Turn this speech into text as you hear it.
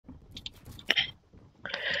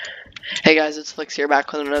Hey guys, it's Flix here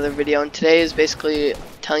back with another video, and today is basically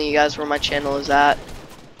telling you guys where my channel is at.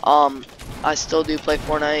 I still do play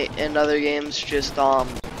Fortnite and other games, just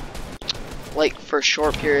like for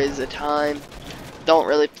short periods of time. Don't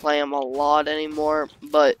really play them a lot anymore,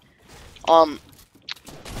 but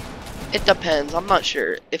it depends. I'm not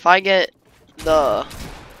sure. If I feel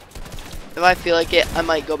like it, I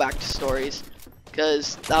might go back to stories,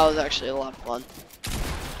 because that was actually a lot of fun.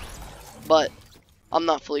 But I'm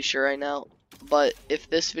not fully sure right now. But if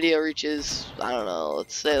this video reaches, I don't know,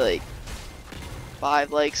 let's say like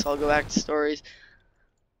 5 likes, I'll go back to stories.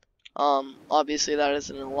 Obviously that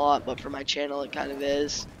isn't a lot, but for my channel it kind of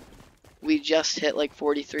is. We just hit like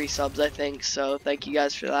 43 subs, I think, so thank you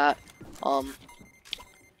guys for that. I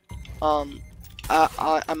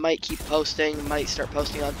might keep posting, might start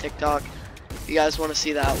posting on TikTok. If you guys want to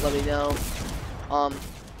see that, let me know.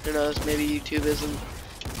 Who knows, maybe YouTube isn't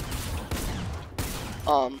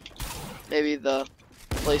maybe the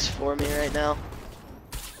place for me right now.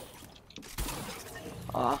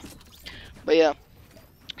 But yeah,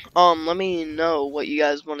 let me know what you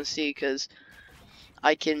guys want to see, because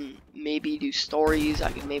I can maybe do stories,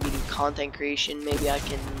 I can maybe do content creation, maybe I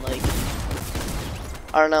can, like,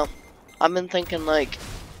 I don't know. I've been thinking like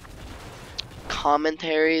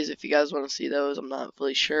commentaries, if you guys want to see those. I'm not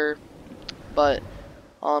really sure, but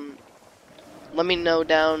let me know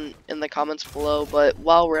down in the comments below. But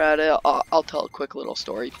while we're at it, I'll tell a quick little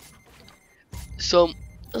story. So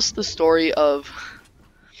this is the story of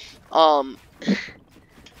let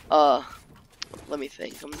me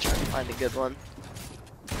think. I'm trying to find a good one.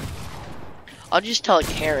 I'll just tell a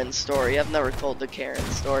Karen story. I've never told the Karen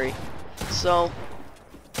story. So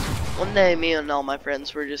one day, me and all my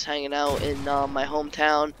friends were just hanging out in my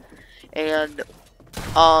hometown, and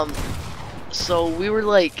so we were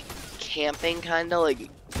like camping, kinda like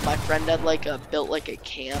my friend had like built like a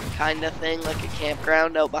camp kind of thing, like a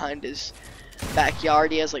campground out behind his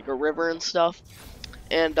backyard. He has like a river and stuff,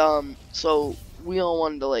 and so we all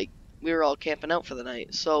wanted to, like, we were all camping out for the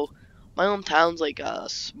night. So my hometown's like a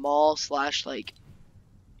small slash like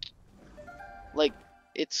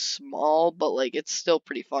it's small, but like it's still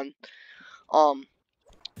pretty fun.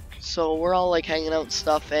 So we're all like hanging out and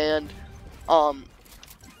stuff, and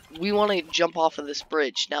we want to jump off of this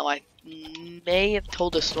bridge. Now I may have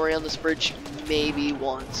told a story on this bridge maybe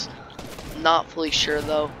once, not fully sure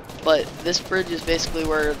though, but this bridge is basically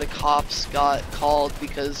where the cops got called,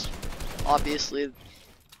 because obviously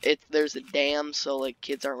there's a dam, so like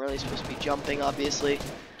kids aren't really supposed to be jumping, obviously.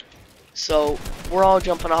 So we're all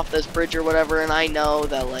jumping off this bridge or whatever, and I know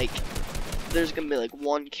that like there's gonna be like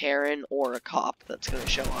one Karen or a cop that's gonna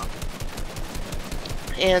show up.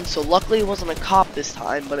 And so luckily it wasn't a cop this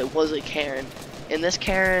time, but it was a Karen. And this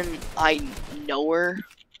Karen, I know her,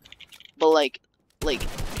 but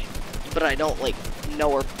but I don't like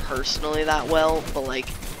know her personally that well, but like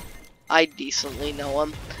I decently know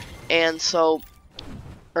him. And so,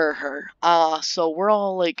 or her. So we're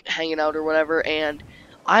all like hanging out or whatever, and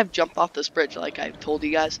I've jumped off this bridge like I've told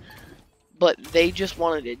you guys, but they just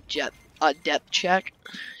wanted a depth check,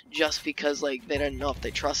 just because like they didn't know if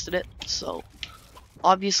they trusted it. So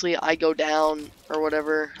obviously I go down or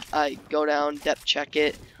whatever, I go down, depth check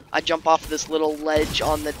it, I jump off this little ledge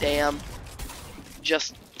on the dam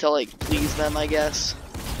just to like please them, I guess.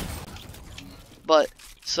 But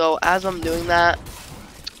so as I'm doing that,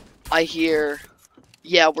 I hear,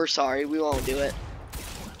 yeah, we're sorry, we won't do it.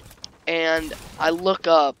 And I look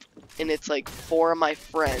up, and it's like 4 of my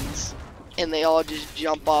friends, and they all just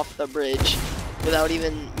jump off the bridge without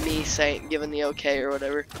even me giving the okay or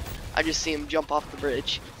whatever. I just see them jump off the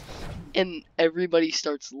bridge, and everybody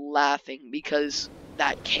starts laughing because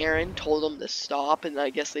that Karen told them to stop, and I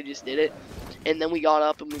guess they just did it. And then we got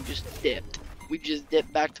up and we just dipped. We just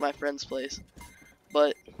dipped back to my friend's place.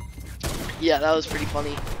 But yeah, that was pretty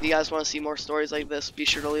funny. If you guys want to see more stories like this, be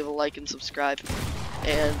sure to leave a like and subscribe.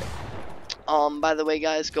 And by the way,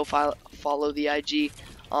 guys, go follow the IG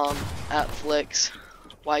at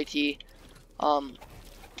FlixYT.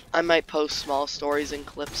 I might post small stories and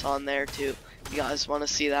clips on there too. If you guys want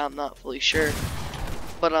to see that, I'm not fully sure.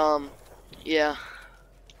 But yeah,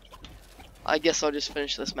 I guess I'll just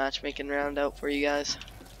finish this matchmaking round out for you guys.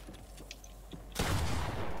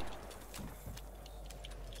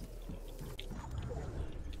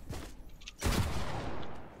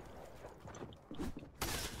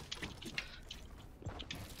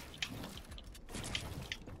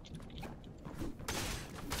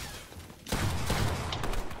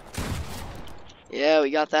 Yeah,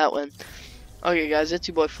 we got that one. Okay, guys, it's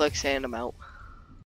your boy Flex, and I'm out.